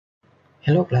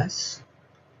Hello class,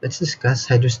 let's discuss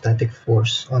hydrostatic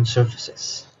force on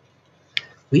surfaces.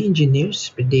 We engineers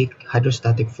predict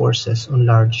hydrostatic forces on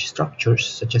large structures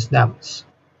such as dams.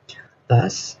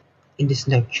 Thus, in this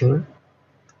lecture,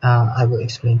 I will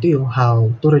explain to you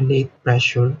how to relate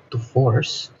pressure to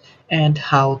force and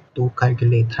how to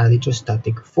calculate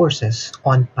hydrostatic forces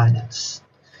on panels,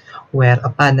 where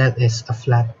a panel is a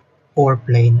flat or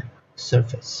plane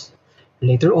surface.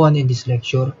 Later on in this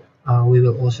lecture, we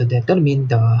will also determine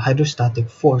the hydrostatic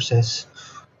forces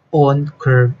on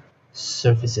curved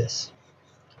surfaces.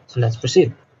 So let's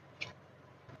proceed.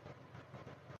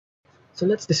 So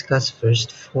let's discuss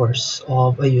first force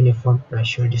of a uniform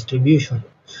pressure distribution.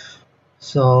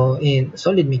 So in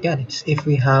solid mechanics, if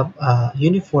we have a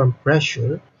uniform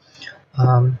pressure,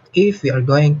 if we are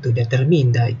going to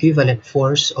determine the equivalent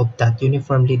force of that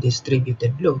uniformly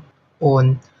distributed load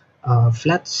on a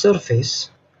flat surface,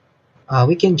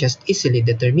 we can just easily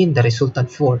determine the resultant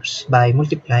force by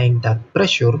multiplying that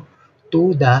pressure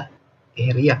to the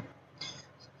area.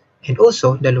 And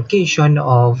also, the location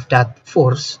of that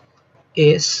force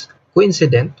is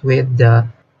coincident with the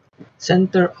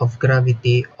center of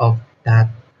gravity of that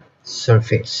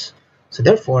surface. So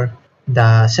therefore,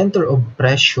 the center of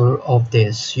pressure of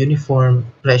this uniform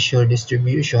pressure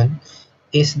distribution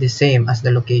is the same as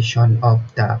the location of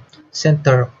the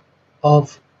center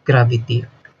of gravity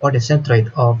or the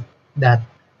centroid of that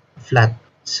flat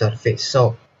surface.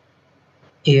 So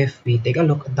if we take a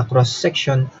look at the cross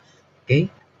section, okay,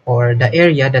 or the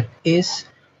area that is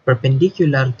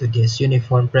perpendicular to this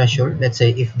uniform pressure, let's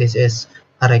say if this is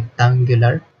a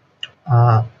rectangular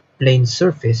uh, plane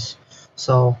surface,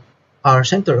 so our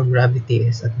center of gravity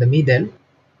is at the middle,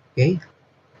 okay,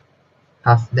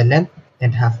 half the length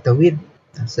and half the width.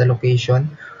 That's the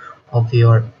location of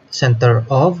your center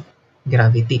of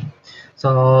gravity.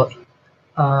 So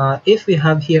if we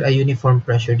have here a uniform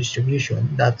pressure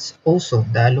distribution, that's also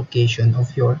the location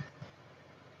of your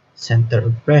center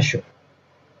of pressure.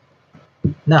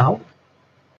 Now,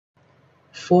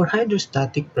 for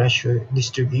hydrostatic pressure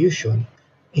distribution,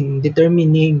 in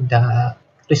determining the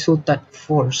resultant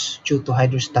force due to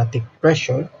hydrostatic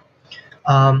pressure,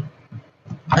 um,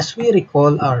 as we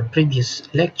recall our previous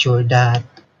lecture that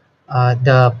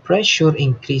the pressure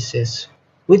increases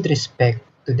with respect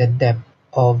to the depth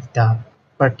of the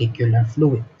particular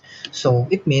fluid. So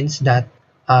it means that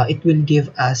it will give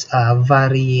us a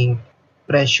varying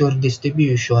pressure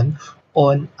distribution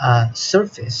on a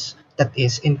surface that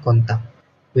is in contact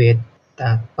with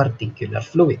that particular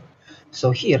fluid.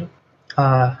 So here,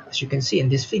 as you can see in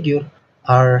this figure,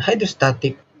 our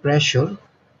hydrostatic pressure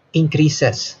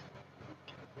increases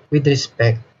with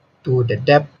respect to the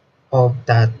depth of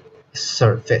that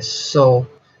surface. So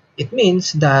it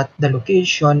means that the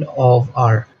location of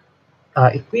our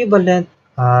equivalent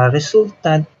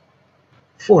resultant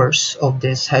force of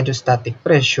this hydrostatic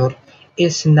pressure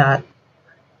is not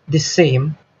the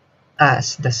same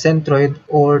as the centroid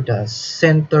or the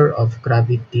center of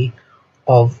gravity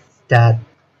of that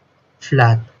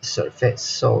flat surface.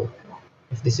 So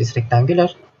if this is rectangular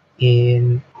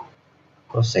in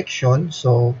cross section,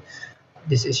 so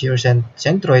this is your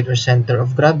centroid or center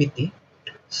of gravity.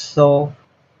 So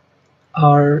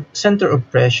our center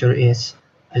of pressure is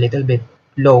a little bit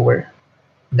lower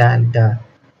than the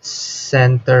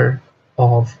center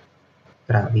of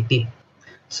gravity.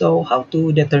 So how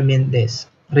to determine this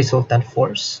resultant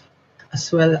force,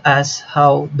 as well as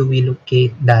how do we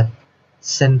locate that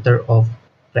center of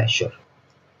pressure?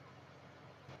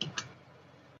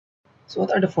 So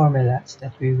what are the formulas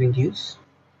that we will use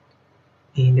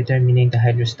in determining the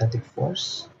hydrostatic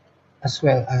force, as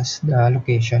well as the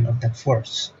location of that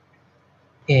force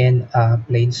in a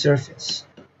plane surface?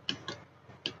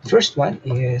 First one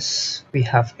is we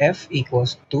have F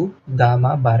equals to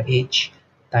gamma bar H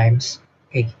times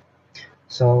A.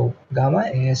 So gamma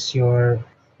is your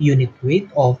unit weight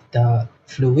of the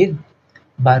fluid.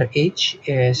 Bar H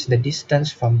is the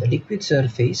distance from the liquid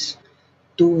surface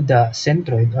to the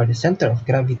centroid or the center of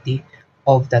gravity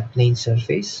of that plane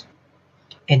surface.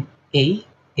 And A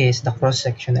is the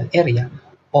cross-sectional area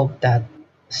of that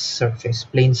surface,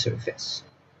 plane surface.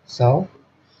 So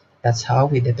that's how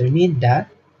we determine the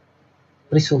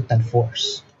resultant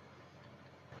force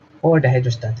or the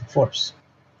hydrostatic force.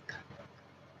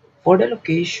 For the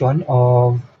location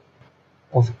of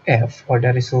F or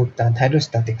the resultant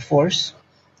hydrostatic force,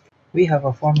 we have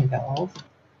a formula of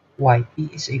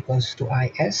YP is equals to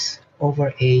IS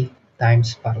over A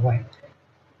times bar Y.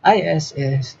 IS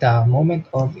is the moment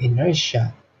of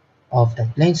inertia of the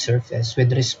plane surface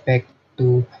with respect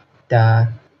to the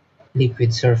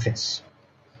liquid surface.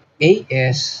 A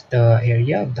is the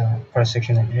area of the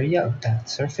cross-sectional area of that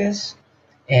surface,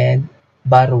 and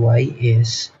bar y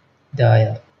is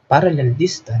the parallel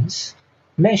distance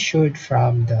measured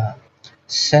from the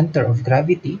center of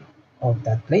gravity of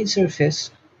that plane surface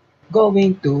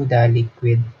going to the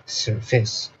liquid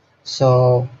surface.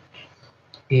 So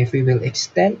if we will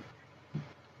extend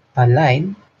a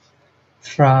line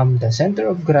from the center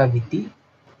of gravity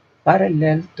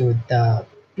parallel to the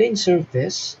plane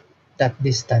surface, that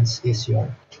distance is your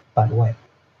bar y.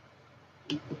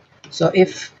 So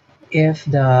if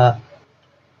the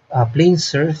plane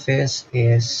surface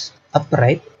is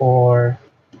upright, or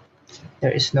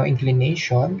there is no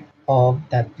inclination of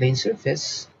that plane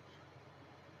surface,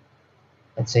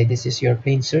 let's say this is your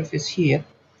plane surface here,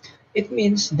 it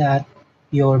means that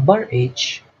your bar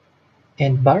h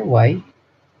and bar y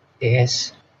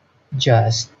is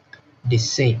just the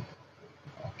same.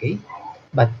 Okay,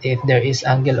 but if there is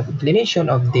angle of inclination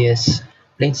of this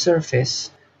plane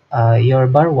surface, your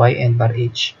bar y and bar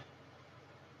h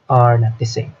are not the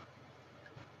same.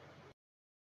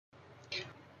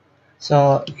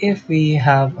 So if we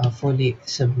have a fully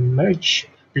submerged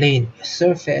plane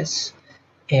surface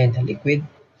and a liquid,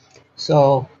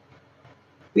 so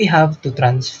we have to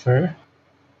transfer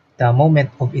the moment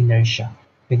of inertia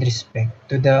with respect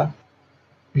to the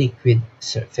liquid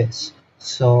surface.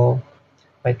 So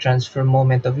by transfer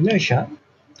moment of inertia,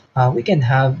 we can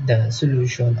have the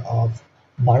solution of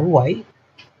bar y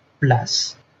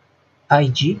plus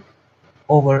ig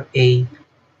over a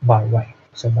bar y.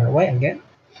 So bar y again,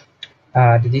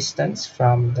 the distance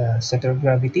from the center of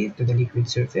gravity to the liquid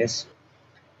surface,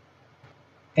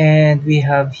 and we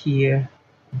have here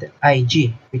the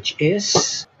ig, which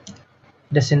is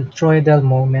the centroidal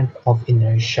moment of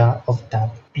inertia of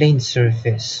that plane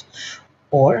surface,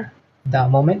 or the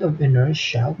moment of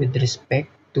inertia with respect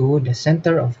to the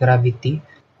center of gravity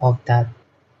of that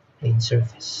plane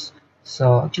surface.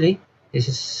 So actually, this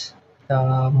is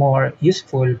the more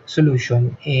useful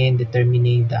solution in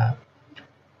determining the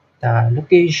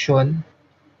location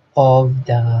of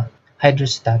the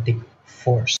hydrostatic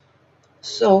force.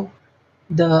 So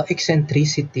the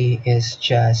eccentricity is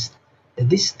just the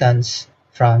distance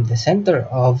from the center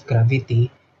of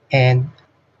gravity and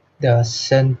the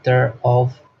center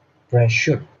of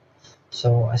pressure.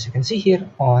 So as you can see here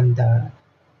on the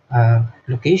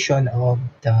location of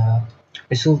the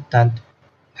resultant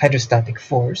hydrostatic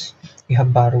force, we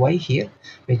have bar y here,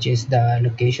 which is the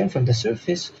location from the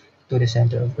surface to the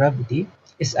center of gravity,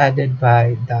 is added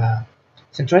by the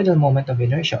centroidal moment of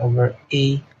inertia over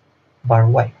a bar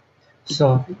y.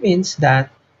 So it means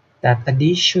that that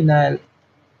additional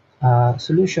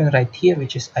solution right here,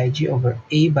 which is ig over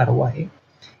a bar y,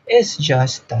 is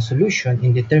just the solution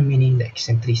in determining the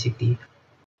eccentricity.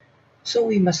 So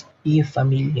we must be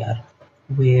familiar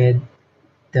with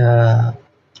the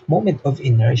moment of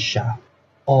inertia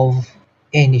of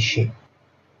any shape,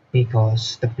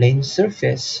 because the plane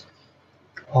surface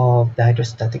of the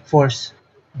hydrostatic force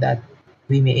that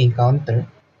we may encounter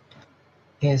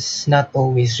is not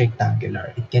always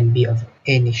rectangular. It can be of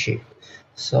any shape.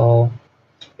 So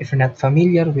if you're not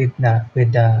familiar with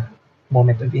the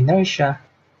moment of inertia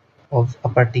of a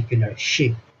particular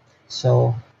shape,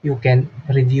 so you can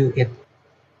review it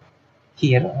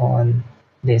here on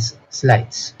these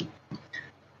slides.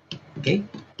 Okay,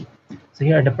 so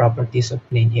here are the properties of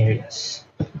plane areas.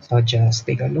 So just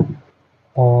take a look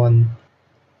on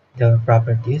the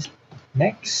properties.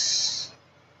 Next,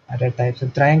 other types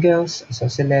of triangles: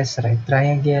 isosceles, right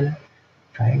triangle,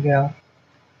 triangle,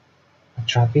 a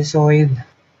trapezoid,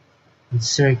 and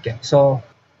circle. So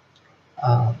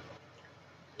uh,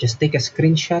 just take a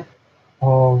screenshot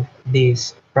of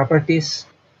these properties,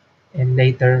 and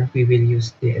later we will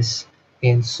use this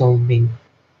in solving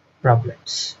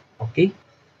problems. Okay,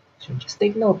 so just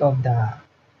take note of the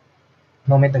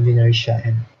moment of inertia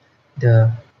and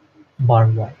the bar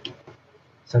y,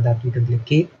 so that we could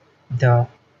locate the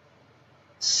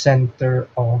center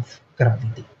of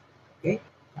gravity. Okay,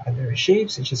 other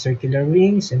shapes such as circular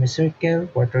ring, semicircle,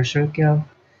 quarter circle,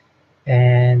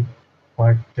 and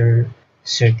quarter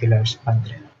circular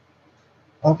spandrel.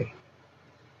 Okay,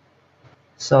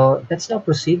 so let's now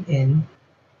proceed in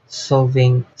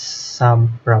solving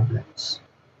some problems.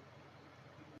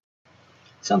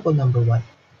 Example number 1.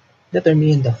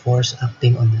 Determine the force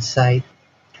acting on the side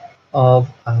of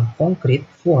a concrete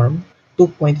form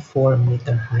 2.4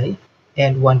 meter high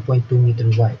and 1.2 meter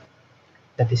wide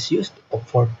that is used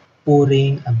for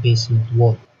pouring a basement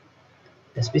wall.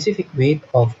 The specific weight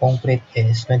of concrete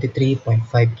is 23.5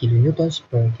 kilonewtons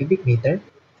per cubic meter.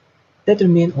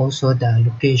 Determine also the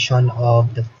location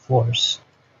of the force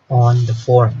on the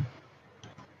form.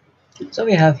 So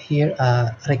we have here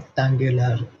a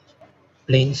rectangular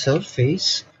plane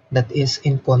surface that is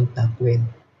in contact with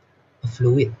a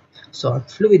fluid. So our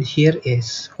fluid here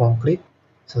is concrete.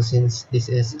 So since this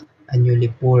is a newly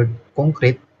poured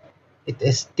concrete, it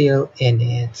is still in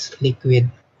its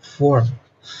liquid form.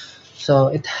 So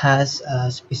it has a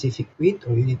specific weight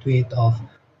or unit weight of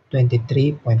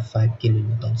 23.5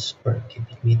 kilonewtons per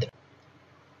cubic meter.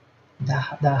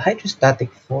 The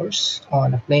hydrostatic force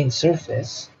on a plane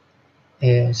surface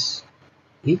is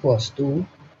equals to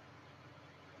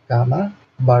gamma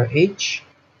bar h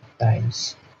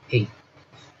times A.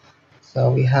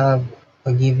 So we have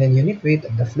a given unit weight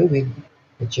of the fluid,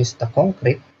 which is the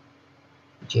concrete,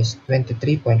 which is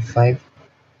 23.5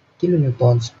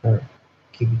 kilonewtons per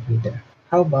cubic meter.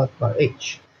 How about bar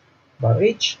h? Bar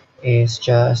h is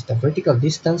just the vertical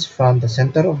distance from the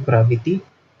center of gravity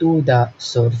to the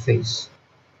surface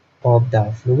of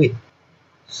the fluid.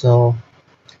 So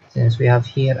since we have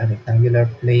here a rectangular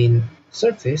plane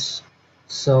surface,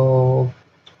 so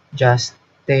just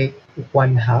take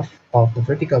 1/2 of the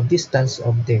vertical distance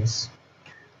of this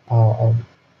uh,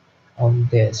 on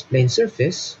this plane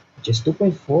surface, which is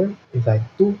 2.4 divided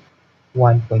to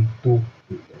 1.2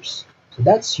 meters. So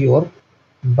that's your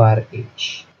bar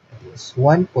h. That is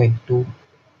 1.2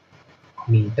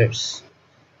 meters.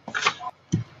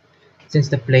 Since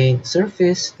the plane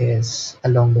surface is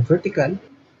along the vertical,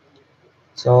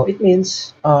 so it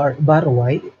means our bar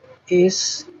y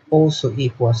is also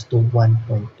equals to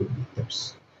 1.2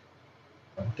 meters.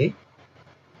 Okay,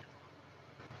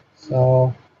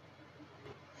 so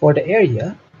for the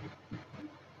area,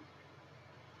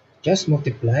 just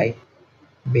multiply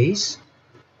base,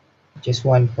 which is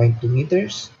 1.2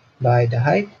 meters, by the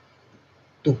height,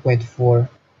 2.4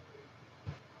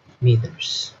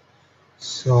 meters.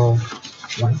 So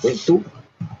 1.2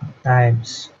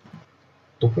 times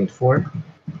 2.4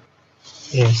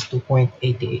 is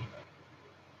 2.88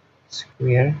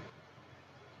 square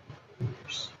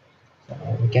meters. So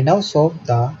we can now solve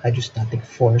the hydrostatic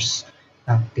force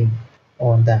acting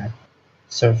on that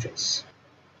surface.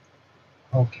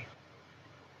 Okay,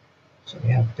 so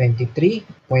we have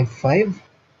 23.5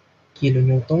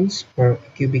 kilonewtons per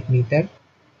cubic meter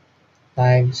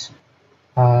times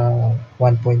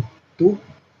 1.2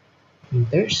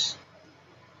 meters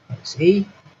times A,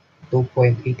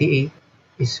 2.88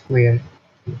 is square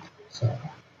meter. So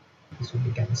this will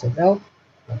be cancelled out.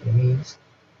 What remains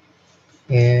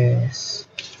is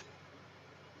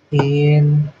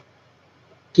in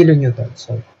kilonewton.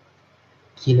 So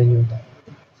kilonewton.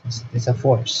 Since it is a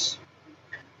force.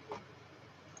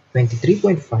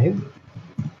 23.5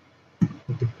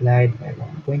 multiplied by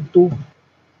 1.2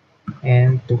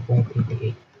 and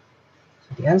 2.88. So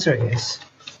the answer is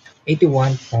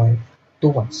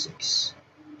 81.216.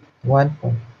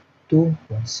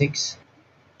 1.216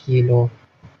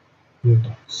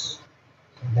 kilonewtons. So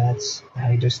that's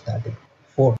hydrostatic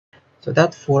force. So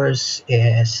that force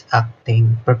is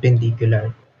acting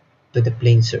perpendicular to the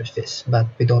plane surface, but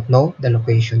we don't know the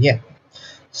location yet.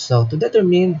 So to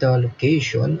determine the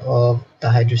location of the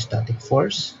hydrostatic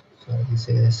force, so this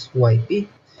is YP,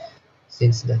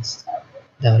 since that's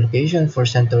the location for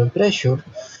center of pressure,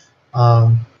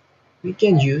 we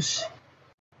can use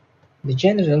the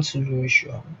general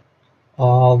solution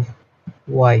of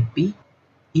YP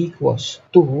equals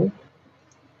to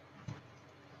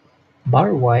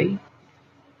bar Y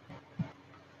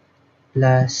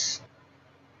plus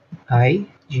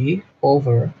IG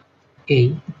over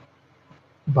A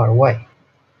bar Y.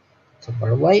 So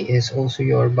bar Y is also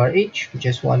your bar H, which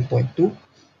is 1.2, so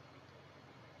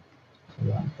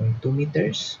 1.2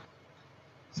 meters.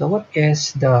 So what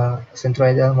is the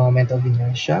centroidal moment of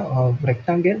inertia of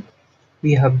rectangle?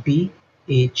 We have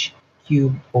BH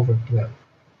cubed over 12.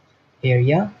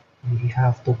 Area, we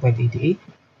have 2.88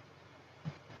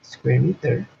 square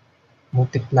meter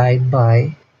multiplied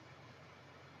by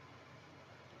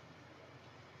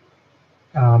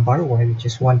bar Y, which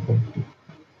is 1.2.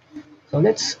 So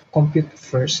let's compute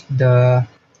first the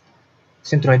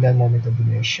centroidal moment of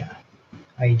inertia,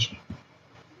 IG.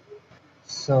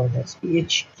 So that's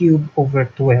BH cubed over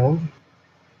 12.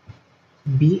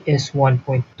 B is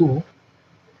 1.2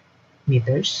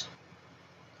 meters.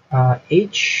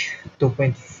 H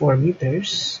 2.4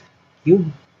 meters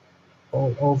cubed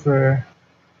all over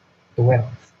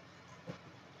 12.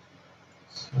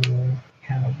 So we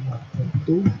have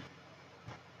 1.2,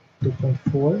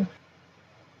 2.4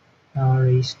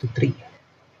 raised to 3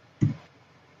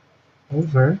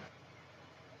 over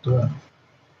 12.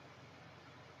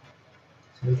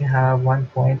 So we have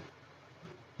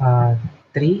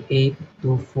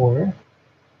 1.3824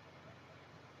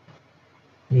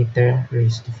 meter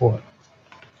raised to 4.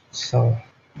 So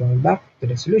going back to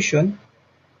the solution,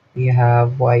 we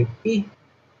have yp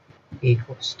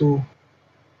equals to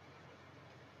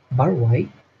bar y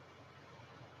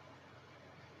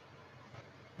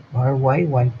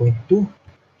 1.2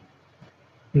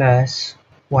 plus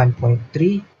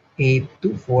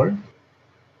 1.3824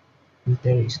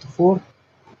 meter raised to 4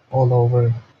 all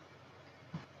over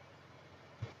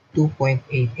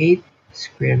 2.88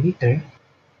 square meter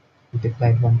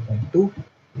multiplied 1.2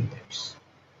 meters.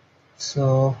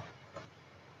 So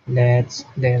let's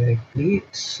directly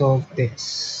solve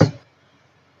this.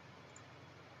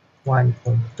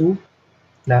 1.2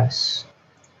 plus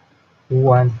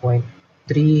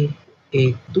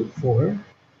 1.3824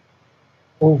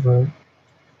 over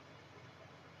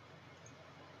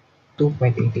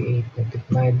 2.88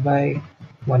 multiplied by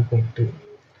 1.2.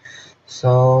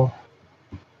 So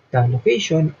the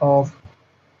location of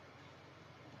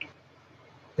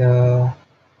the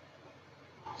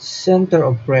center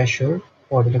of pressure,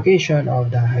 or the location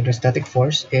of the hydrostatic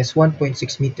force, is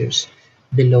 1.6 meters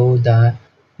below the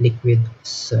liquid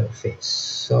surface.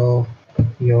 So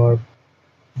your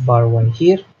bar 1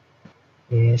 here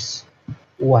is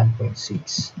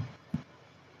 1.6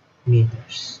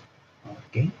 meters.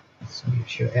 Okay, so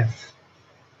here's your F.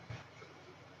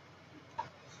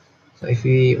 So if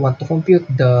we want to compute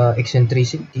the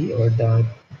eccentricity, or the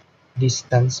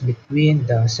distance between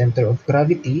the center of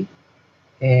gravity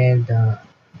and the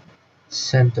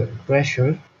center of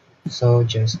pressure, so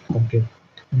just compute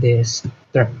this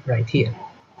term right here.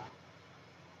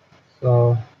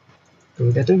 So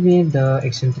to determine the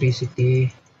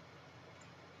eccentricity,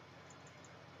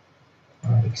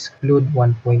 exclude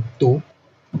 1.2.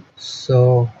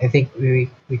 So I think we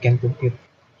can compute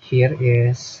here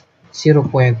is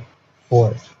 0.4.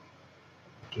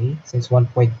 Okay, since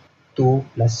 1.2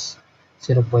 plus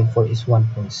 0.4 is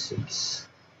 1.6.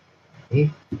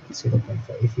 Okay,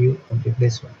 0.4. If you compute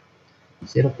this one,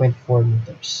 0.4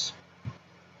 meters.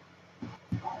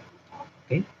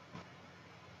 Okay,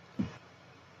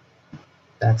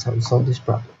 that's how we solve this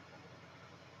problem.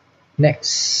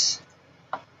 Next,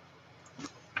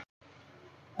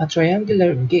 a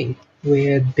triangular gate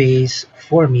with base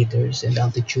 4 meters and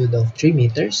altitude of 3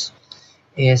 meters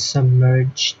is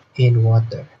submerged in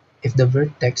water. If the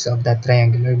vertex of that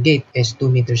triangular gate is 2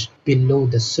 meters below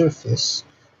the surface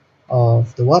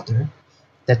of the water,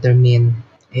 determine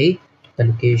A, the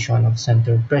location of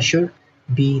center of pressure,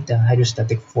 B, the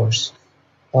hydrostatic force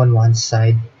on one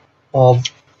side of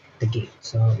the gate.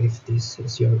 So if this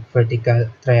is your vertical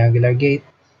triangular gate,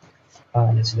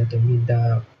 let's determine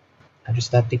the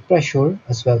hydrostatic pressure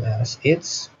as well as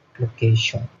its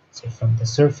location, say from the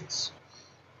surface,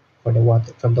 for the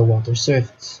water, from the water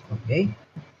surface. Okay,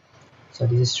 so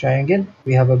this is triangle.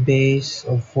 We have a base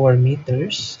of 4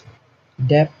 meters.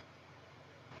 Depth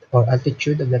or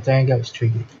altitude of the triangle is 3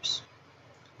 meters.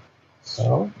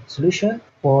 So solution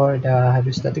for the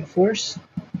hydrostatic force,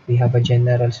 we have a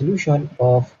general solution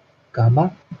of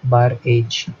gamma bar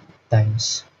h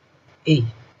times A.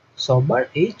 So bar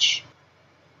h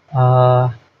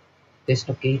is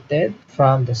located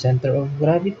from the center of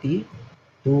gravity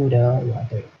to the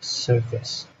water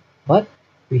surface. But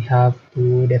we have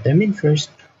to determine first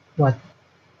what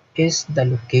is the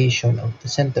location of the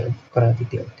center of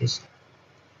gravity of this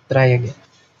triangle.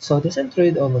 So the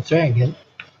centroid of a triangle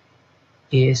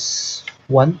is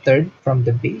 1/3 from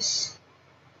the base.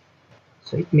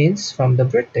 So it means from the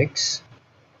vertex,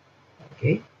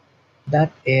 okay,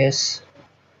 that is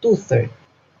 2/3,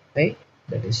 right?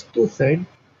 That is 2/3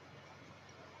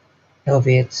 of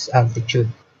its altitude.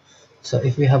 So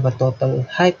if we have a total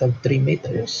height of 3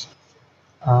 meters,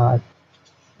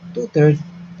 2/3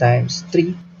 times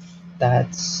 3,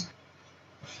 that's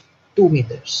 2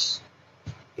 meters.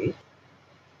 Okay.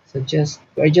 So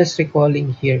we're just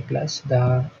recalling here, class,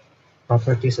 the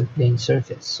properties of plane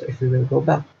surface. So if we will go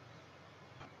back,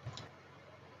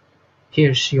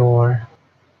 here's your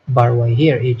bar y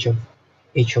here, h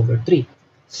over 3.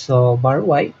 So bar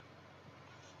y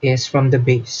is from the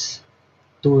base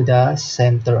to the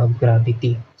center of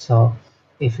gravity. So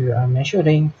if you are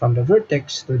measuring from the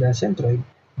vertex to the centroid,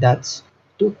 that's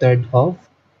 2/3 of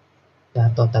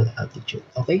the total altitude.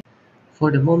 Okay.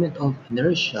 For the moment of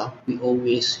inertia, we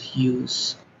always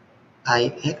use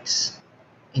Ix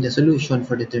in the solution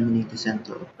for determining the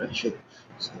center of pressure.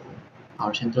 So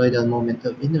our centroidal moment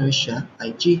of inertia,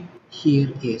 Ig, here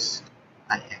is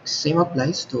Ix. Same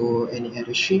applies to any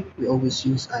error shape. We always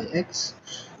use Ix,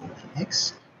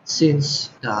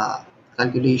 since the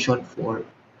calculation for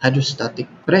hydrostatic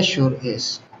pressure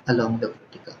is along the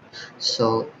vertical.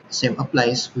 So same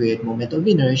applies with moment of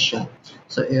inertia.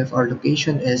 So if our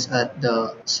location is at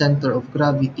the center of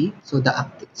gravity, so the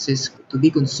axis to be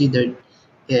considered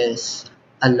is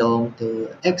along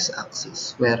the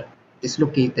x-axis where it is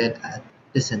located at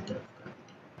the center of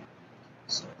gravity.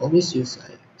 So always use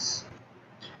Ix.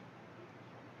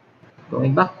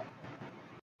 Going back,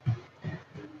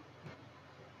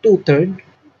 2/3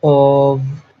 of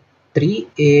 3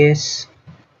 is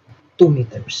 2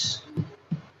 meters.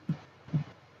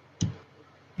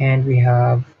 And we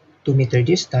have 2-meter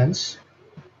distance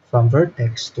from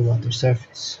vertex to water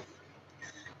surface.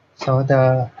 So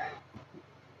the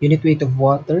unit weight of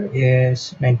water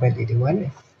is 9.81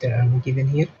 if there are no given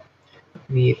here.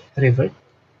 We revert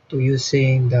to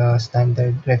using the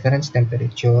standard reference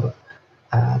temperature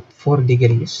at 4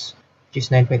 degrees, which is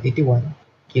 9.81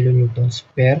 kilonewtons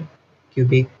per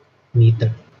cubic meter.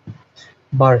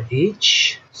 Bar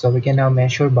H, so we can now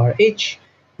measure bar H,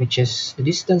 which is the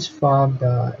distance from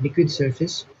the liquid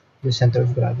surface to the center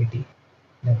of gravity.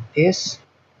 That is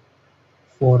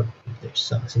 4 meters.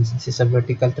 So since this is a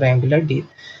vertical triangular dip,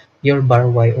 your bar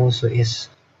Y also is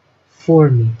 4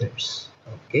 meters.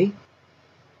 Okay,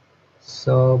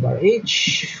 so bar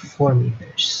H, 4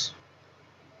 meters.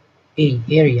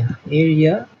 Area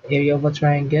of a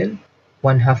triangle,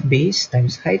 1/2 base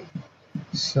times height.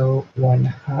 So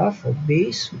 1/2 of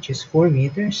base, which is 4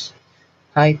 meters,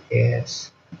 height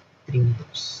is 3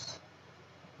 meters.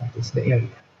 That is the area.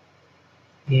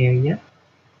 Area,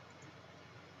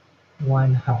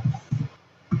 1/2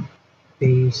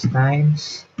 base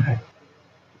times height,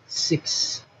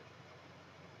 6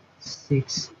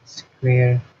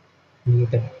 square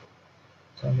meter.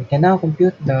 So we can now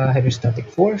compute the hydrostatic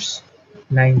force,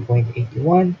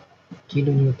 9.81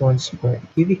 kilonewtons per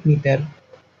cubic meter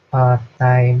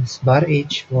times bar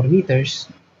H, 4 meters,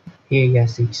 area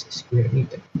 6 square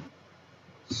meter.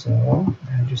 So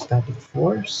hydrostatic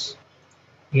force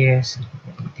is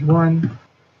 81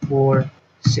 4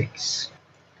 6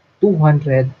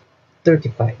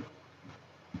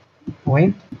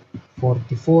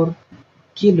 235.44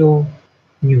 kilo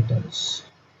newtons.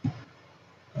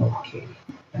 Okay,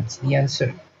 that's the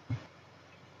answer.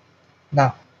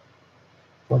 Now,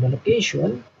 for the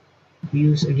location, we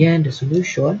use again the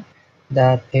solution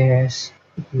that is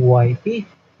yp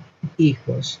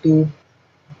equals to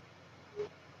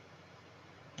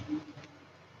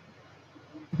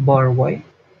bar y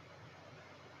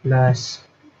plus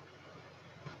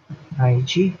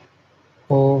ig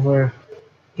over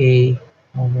a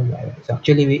over y. So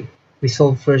actually, we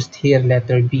solve first here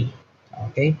letter B.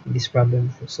 Okay, in this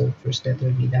problem we solve first letter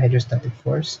B, the hydrostatic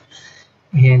force,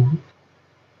 and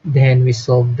then we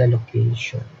solve the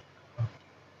location.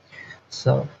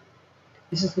 So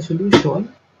this is the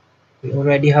solution. We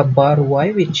already have bar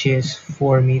y, which is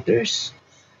 4 meters.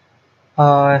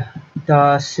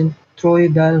 The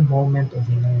centroidal moment of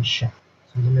inertia.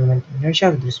 So the moment of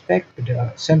inertia with respect to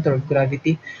the center of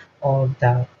gravity of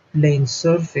the plane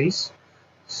surface.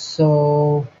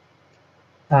 So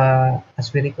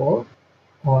as we recall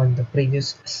on the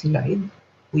previous slide,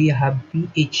 we have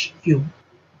pH cube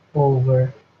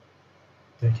over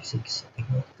 36. Take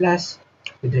note, class,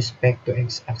 with respect to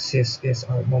x-axis is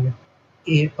our moment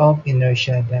of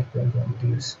inertia that we're going to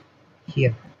use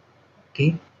here.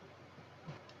 Okay,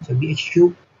 so pH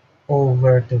cube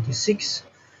over 36.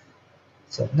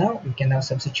 So now we can now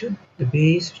substitute the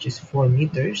base, which is 4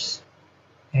 meters,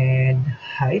 and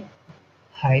height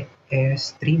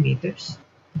is 3 meters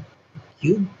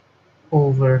cube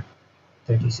over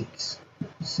 36.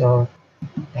 So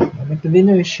that moment of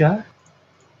inertia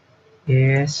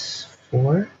is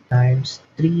 4 times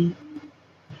 3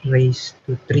 raised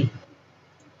to 3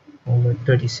 over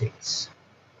 36.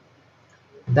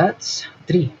 That's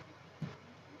 3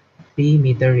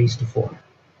 meter raised to 4.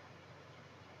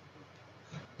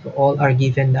 So all are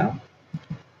given now.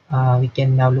 We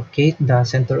can now locate the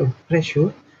center of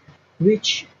pressure,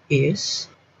 which is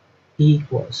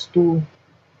equals to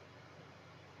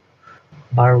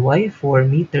bar y 4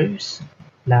 meters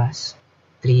plus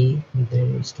 3 meter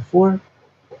raised to 4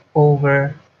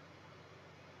 over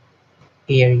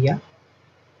area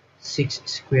 6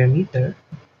 square meter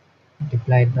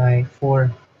multiplied by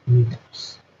 4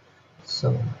 meters.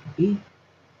 So B,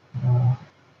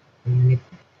 unit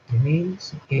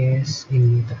remains is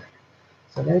in meter.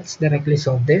 So let's directly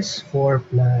solve this. 4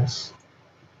 plus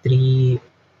 3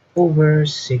 over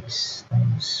 6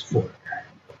 times 4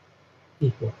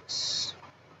 equals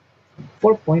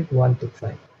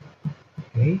 4.125.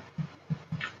 Okay,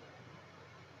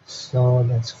 so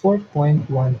that's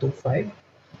 4.125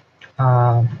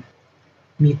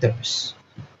 meters.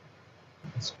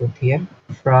 Let's put here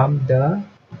from the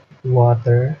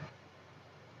water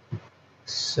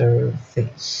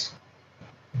surface.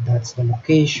 That's the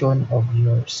location of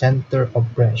your center of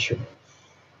pressure.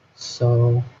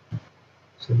 So,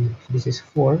 so this is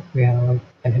 4. We have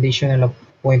an additional of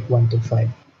 0.125,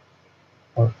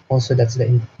 or also that's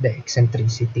the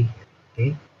eccentricity.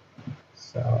 Okay,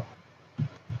 so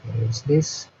here's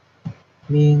this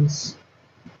means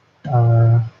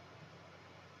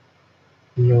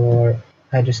your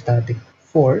hydrostatic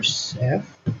force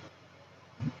F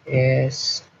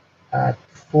is at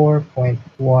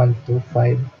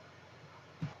 4.125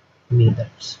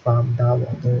 meters from the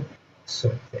water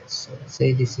surface. So let's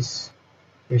say this is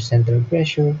your center of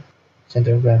pressure,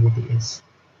 center of gravity is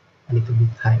a little bit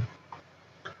high.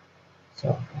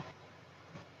 So,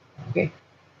 okay,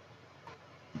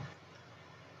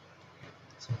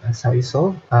 so that's how you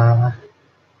solve a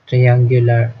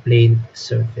triangular plane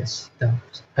surface, the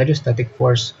hydrostatic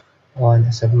force on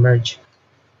a submerged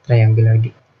triangular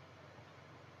gate.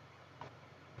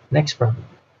 Next problem.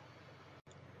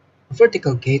 A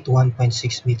vertical gate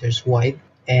 1.6 meters wide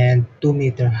and 2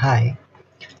 meter high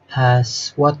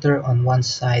has water on one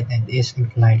side and is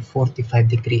inclined 45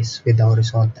 degrees with the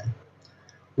horizontal.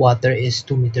 Water is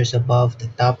 2 meters above the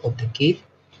top of the gate.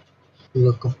 We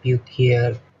will compute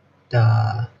here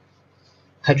the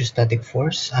hydrostatic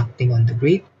force acting on the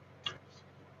gate,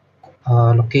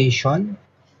 location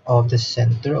of the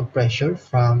center of pressure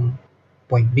from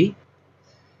point B.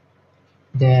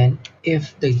 Then,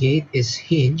 if the gate is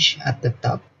hinged at the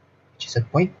top, which is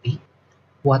at point B,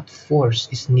 what force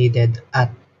is needed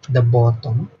at the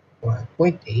bottom or at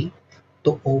point A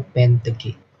to open the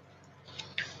gate?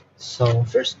 So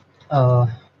first,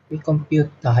 we compute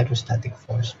the hydrostatic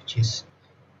force, which is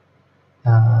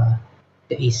uh,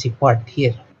 the AC part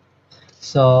here.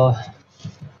 So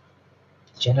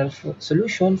general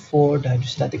solution for the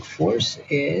hydrostatic force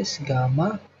is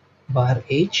gamma bar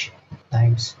H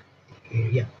times the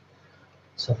area.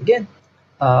 So again,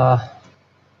 uh,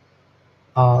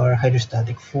 our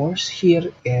hydrostatic force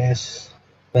here is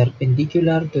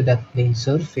perpendicular to that plane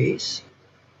surface.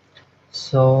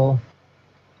 So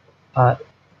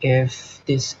if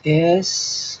this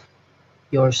is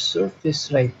your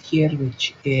surface right here,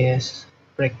 which is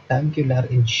rectangular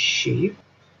in shape,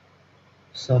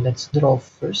 so let's draw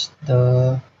first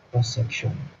the cross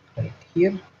section right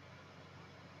here.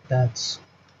 That's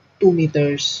 2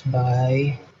 meters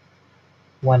by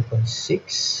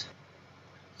 1.6.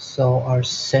 So our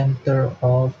center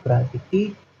of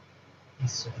gravity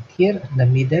is right here in the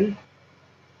middle,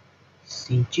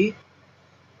 CG.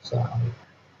 So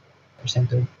our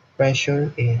center of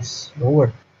pressure is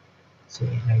lower, so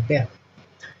right there.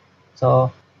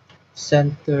 So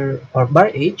center or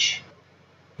bar H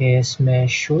is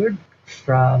measured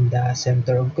from the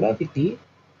center of gravity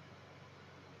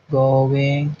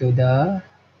going to the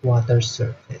water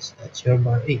surface. That's your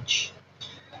bar H.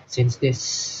 Since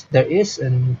there is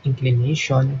an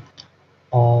inclination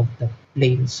of the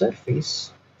plane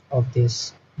surface of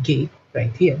this gate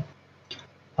right here,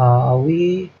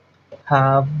 we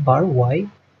have bar Y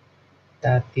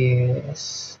that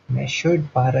is measured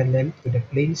parallel to the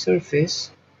plane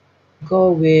surface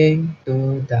going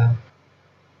to the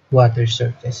water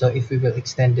surface. So if we will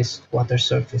extend this water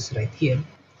surface right here,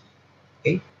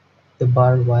 okay, the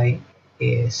bar Y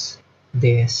is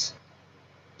this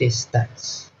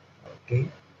distance. Okay,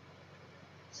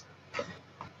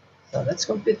 so let's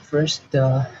compute first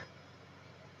the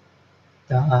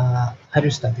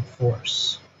hydrostatic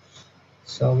force.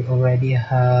 So we already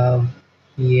have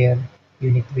here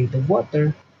unit weight of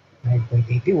water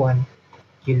 9.81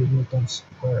 kilonewtons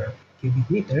per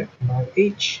cubic meter, bar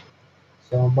H.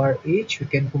 So bar H, we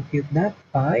can compute that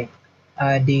by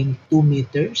adding 2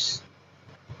 meters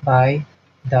by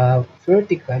the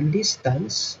vertical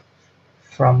distance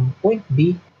from point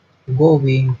B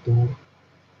going to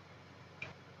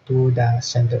the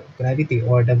center of gravity,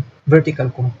 or the vertical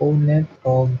component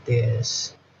of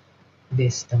this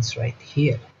distance right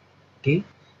here. Okay,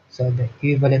 so the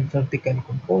equivalent vertical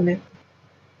component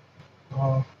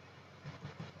of,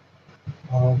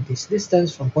 of this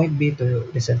distance from point B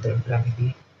to the center of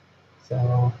gravity,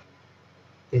 so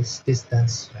this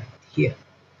distance right here,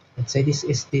 let's say this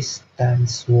is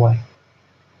distance y.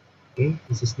 Okay,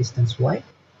 this is distance y.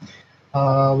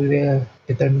 We will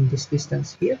determine this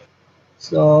distance here.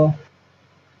 So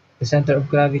the center of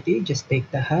gravity, just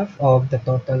take the half of the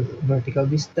total vertical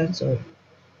distance, or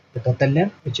the total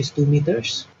length, which is 2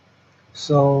 meters.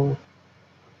 So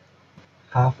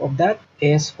half of that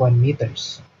is 1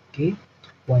 meters. Okay,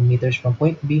 1 meters from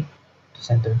point B to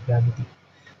center of gravity.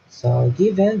 So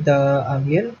given the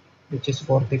angle, which is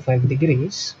 45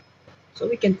 degrees, so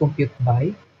we can compute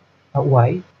by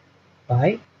y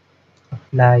by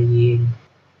applying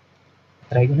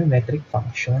trigonometric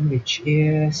function, which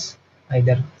is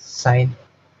either sine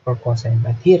or cosine.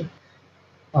 But here,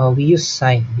 we use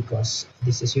sine because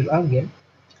this is your angle.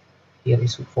 Here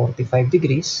is 45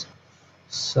 degrees.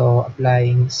 So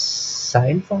applying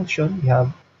sine function, we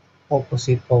have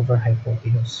opposite over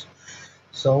hypotenuse.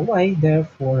 So y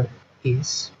therefore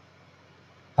is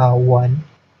 1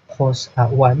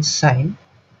 sine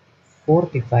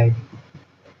 45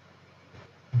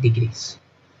 degrees.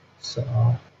 So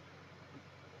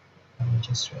let me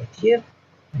just write here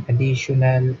an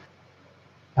additional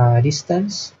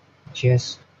distance, which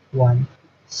is 1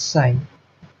 sine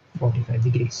 45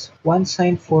 degrees. 1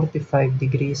 sine 45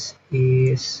 degrees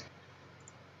is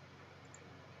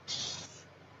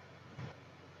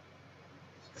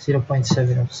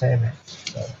 0.707.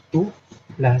 So 2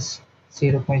 plus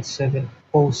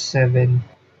 0.707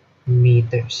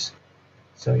 meters.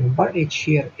 So your bar H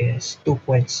here is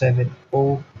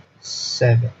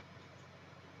 2.707.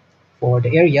 For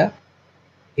the area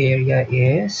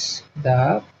is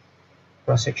the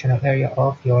cross-sectional area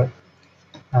of your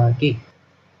gate,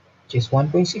 which is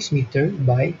 1.6 meter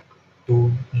by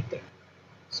 2 meter.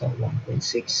 So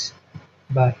 1.6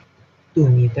 by 2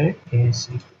 meter is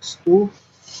equals to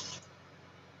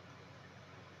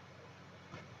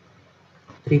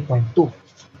 3.2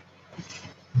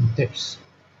 meters.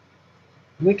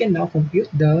 We can now compute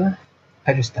the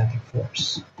hydrostatic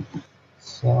force.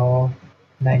 So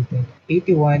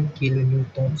 9.81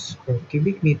 kilonewtons per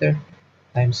cubic meter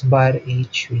times bar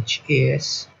H, which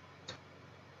is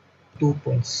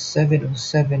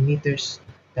 2.707 meters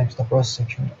times the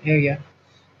cross-sectional area,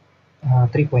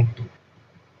 3.2.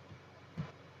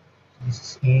 This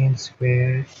is in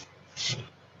square,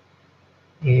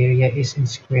 area is in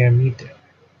square meter.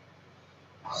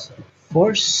 So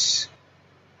force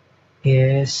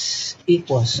is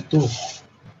equals to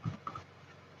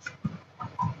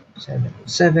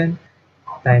 707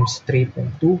 times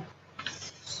 3.2.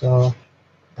 So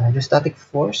the hydrostatic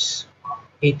force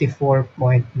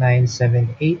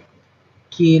 84.978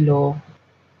 kilo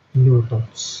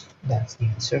newtons. That's the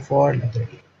answer for letter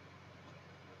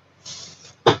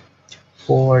A.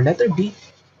 For letter B,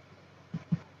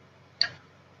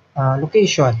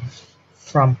 location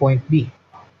from point B.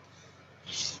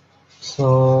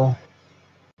 So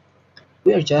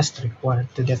we are just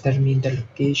required to determine the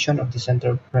location of the center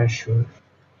of pressure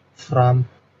from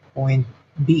point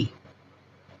B.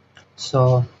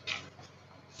 So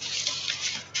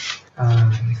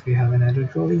if we have another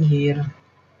drawing here,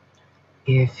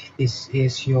 if this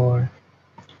is your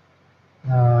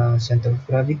center of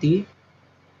gravity,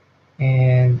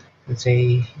 and let's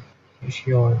say here's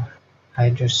your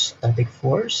hydrostatic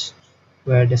force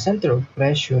where the center of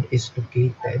pressure is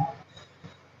located.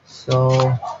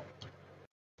 So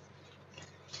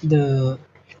the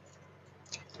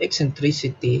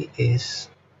eccentricity is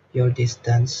your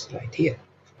distance right here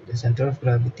from the center of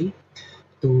gravity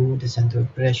to the center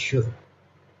of pressure.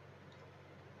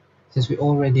 Since we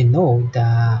already know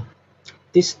the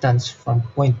distance from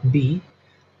point B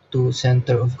to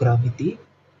center of gravity,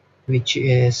 which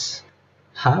is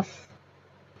half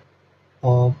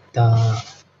of the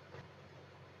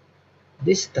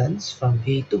distance from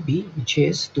A to B, which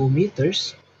is 2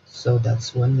 meters. So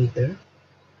that's 1 meter.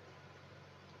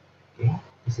 Okay,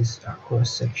 this is our cross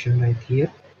section right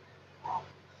here.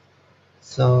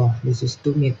 So this is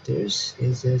 2 meters.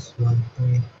 This is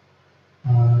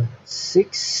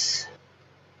 1.6.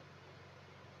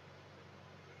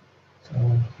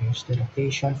 So here's the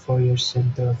location for your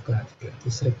center of gravity of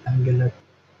this rectangular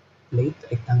plate,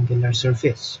 rectangular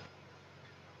surface.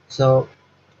 So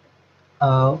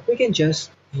we can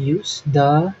just use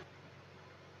the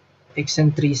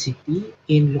eccentricity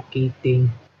in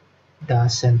locating the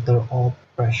center of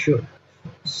pressure.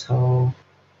 So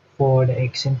for the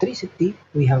eccentricity,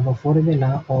 we have a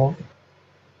formula of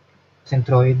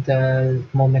centroidal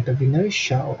moment of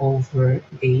inertia over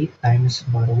A times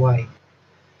bar Y.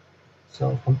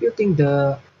 So computing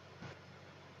the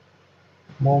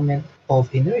moment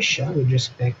of inertia with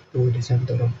respect to the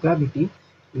center of gravity,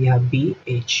 we have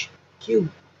BH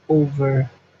cubed over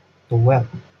 12.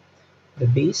 The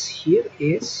base here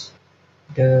is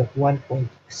the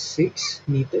 1.6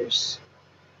 meters,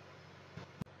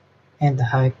 and the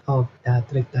height of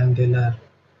that rectangular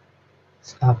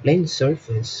plane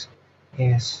surface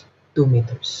is 2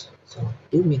 meters. So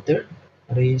 2 meter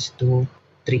raised to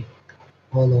 3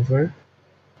 all over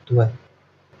 12.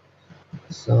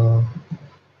 So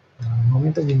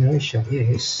moment of inertia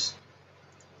is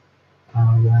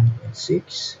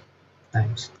 1.6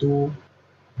 times 2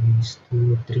 raised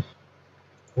to 3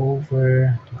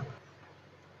 over 12.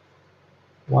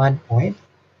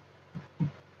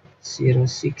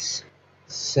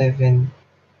 1.067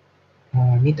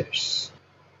 meters.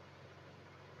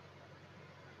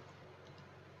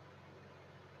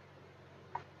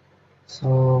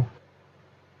 So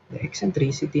the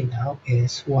eccentricity now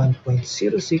is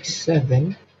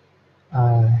 1.067,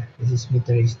 this is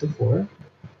meter raised to 4,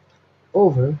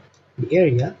 over the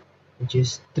area, which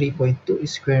is 3.2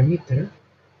 square meter,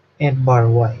 and bar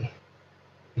y,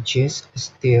 which is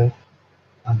still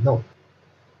unknown.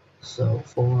 So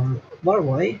for bar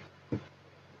y,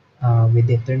 we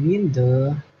determine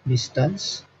the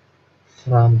distance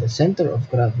from the center of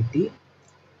gravity.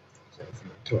 So if we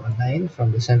draw a line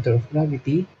from the center of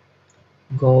gravity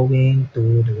going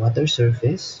to the water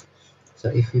surface, so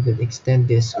if we will extend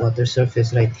this water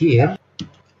surface right here,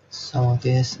 so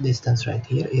this distance right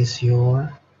here is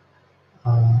your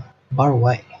bar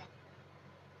y.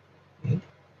 Okay?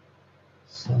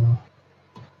 So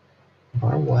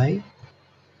bar y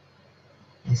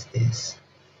is this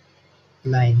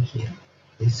line here,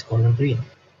 this color green.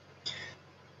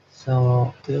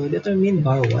 So to determine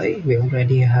bar y, we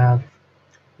already have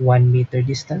 1 meter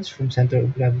distance from center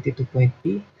of gravity to point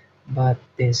B, but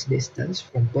this distance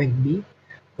from point B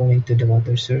going to the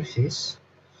water surface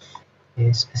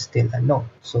is still unknown.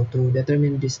 So to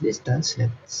determine this distance,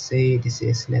 let's say this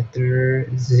is letter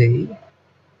Z.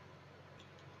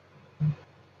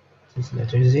 This is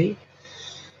letter Z.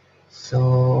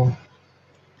 So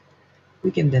we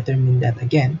can determine that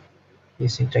again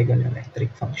using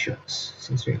trigonometric functions,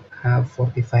 since we have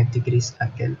 45 degrees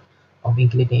angle of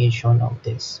inclination of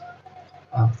this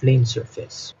plane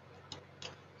surface.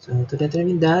 So to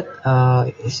determine that,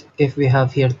 if we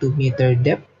have here 2 meter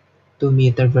depth, 2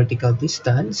 meter vertical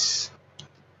distance,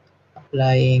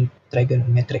 applying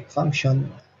trigonometric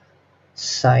function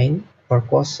sine or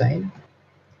cosine,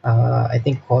 I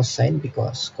think cosine,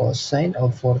 because cosine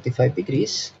of 45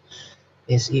 degrees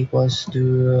is equals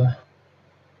to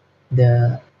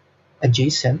the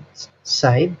adjacent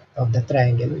side of the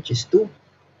triangle, which is 2,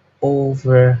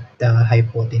 over the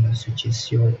hypotenuse, which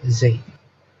is your z.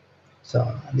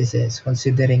 So this is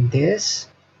considering this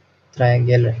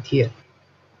triangle right here.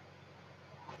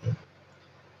 Okay.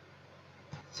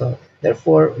 So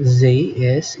therefore z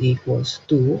is equals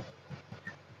to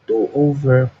 2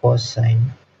 over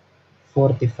cosine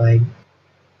 45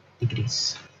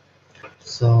 degrees.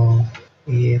 So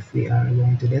if we are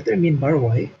going to determine bar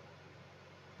y,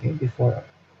 okay, before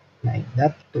applying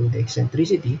that to the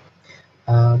eccentricity,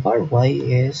 bar y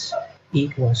is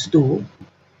equals to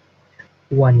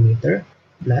 1 meter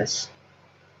plus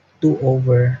 2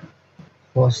 over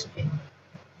cosine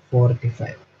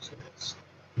 45. So that's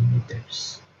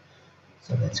meters.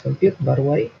 So let's compute bar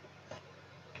y.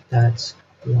 That's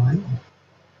 1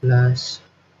 plus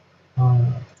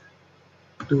uh,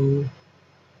 2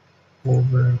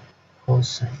 over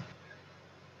cosine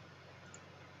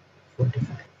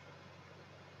 45.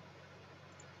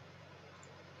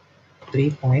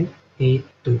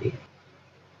 3.828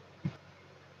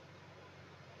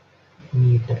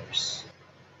 meters.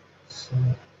 So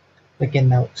we can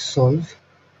now solve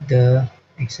the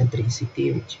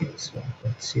eccentricity, which is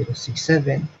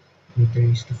 1.067 meter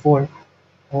raised to 4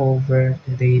 over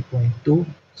 3.2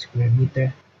 square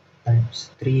meter times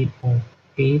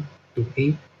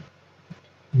 3.828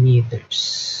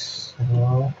 meters.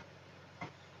 So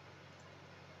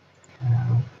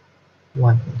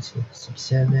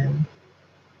 1.067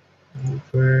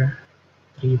 over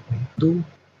 3.2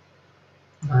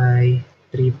 by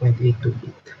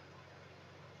 3.828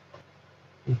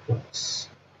 equals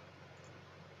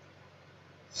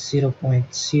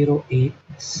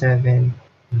 0.087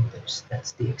 meters.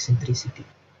 That's the eccentricity.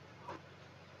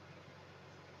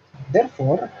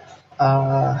 Therefore,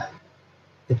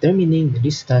 determining the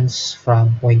distance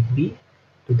from point B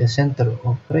to the center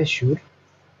of pressure,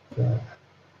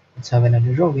 let's have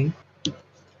another drawing.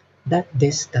 That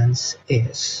distance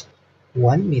is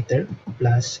 1 meter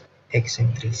plus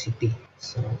eccentricity.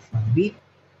 So from B,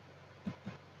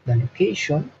 the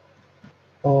location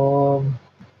of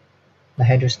the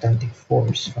hydrostatic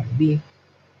force from B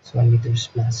is 1 meters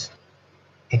plus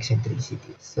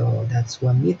eccentricity. So that's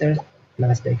 1 meter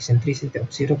plus the eccentricity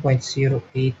of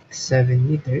 0.087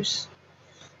 meters.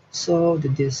 So the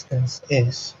distance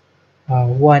is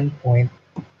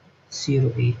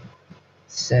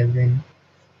 1.087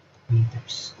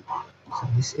 meters. So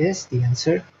this is the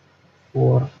answer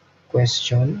for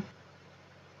question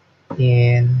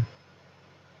in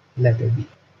letter B.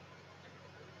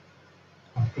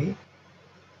 Okay.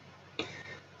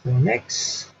 So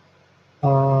next,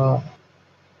 uh,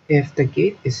 if the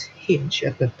gate is hinged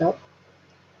at the top,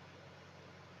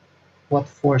 what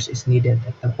force is needed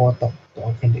at the bottom to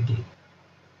open the gate.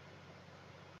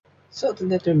 So to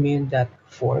determine that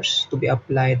force to be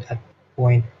applied at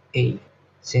point A,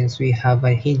 since we have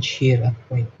a hinge here at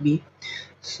point B,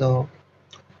 so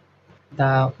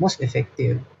the most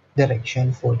effective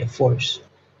direction for the force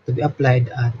to be applied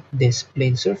at this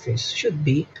plane surface should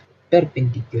be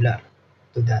perpendicular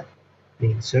to that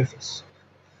plane surface.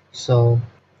 So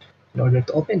in order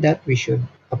to open that, we should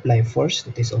apply force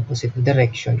that is opposite the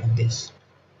direction of this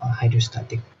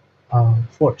hydrostatic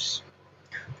force.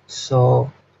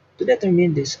 So to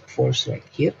determine this force right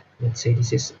here, let's say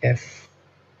this is F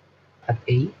at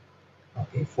A,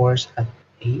 okay, force at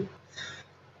A,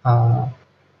 uh,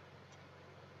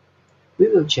 we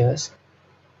will just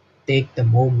take the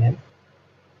moment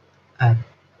at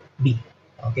B,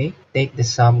 okay, take the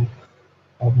sum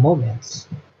of moments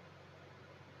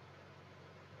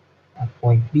at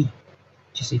point B,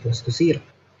 which is equals to 0.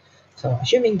 So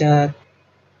assuming that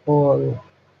all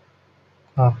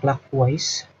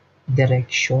clockwise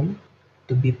direction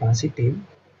to be positive,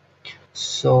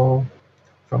 so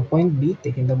from point B,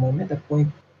 taking the moment at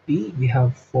point B, we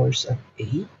have force at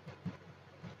A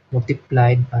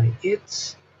multiplied by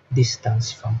its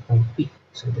distance from point B.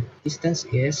 So the distance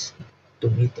is 2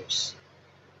 meters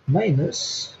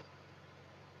minus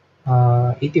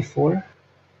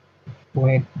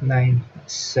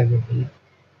 84.978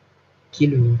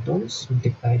 kilonewtons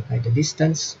multiplied by the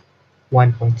distance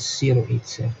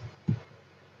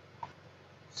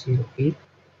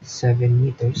 1.087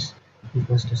 meters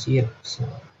equals to 0. So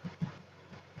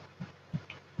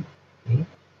okay,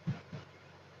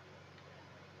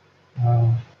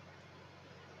 uh,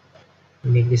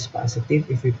 make this positive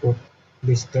if we put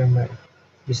this term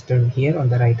here on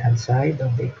the right hand side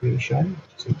of the equation,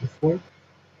 which is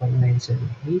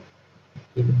 84.978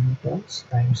 kilonewtons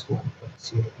times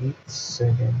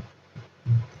 1.087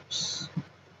 meters.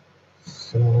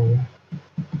 So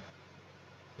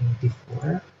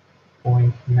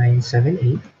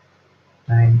 84.978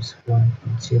 times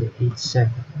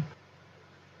 1.087,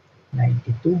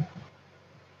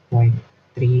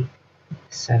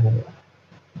 92.371.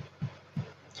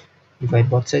 Divide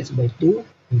both sides by 2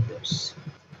 meters.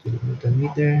 Kilonewton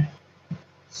meter.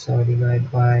 So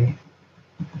divide by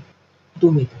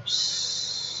 2 meters.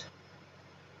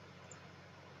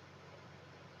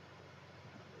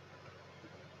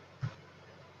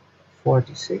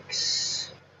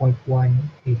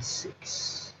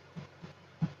 46.186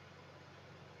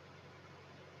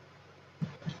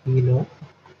 kilonewtons.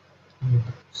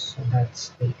 So that's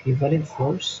the equivalent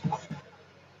force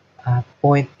at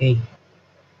point A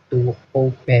to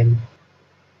open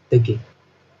the gate.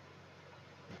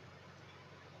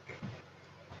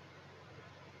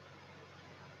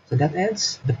 So that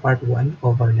ends the part 1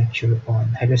 of our lecture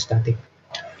on hydrostatic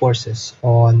forces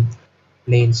on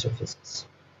plane surfaces.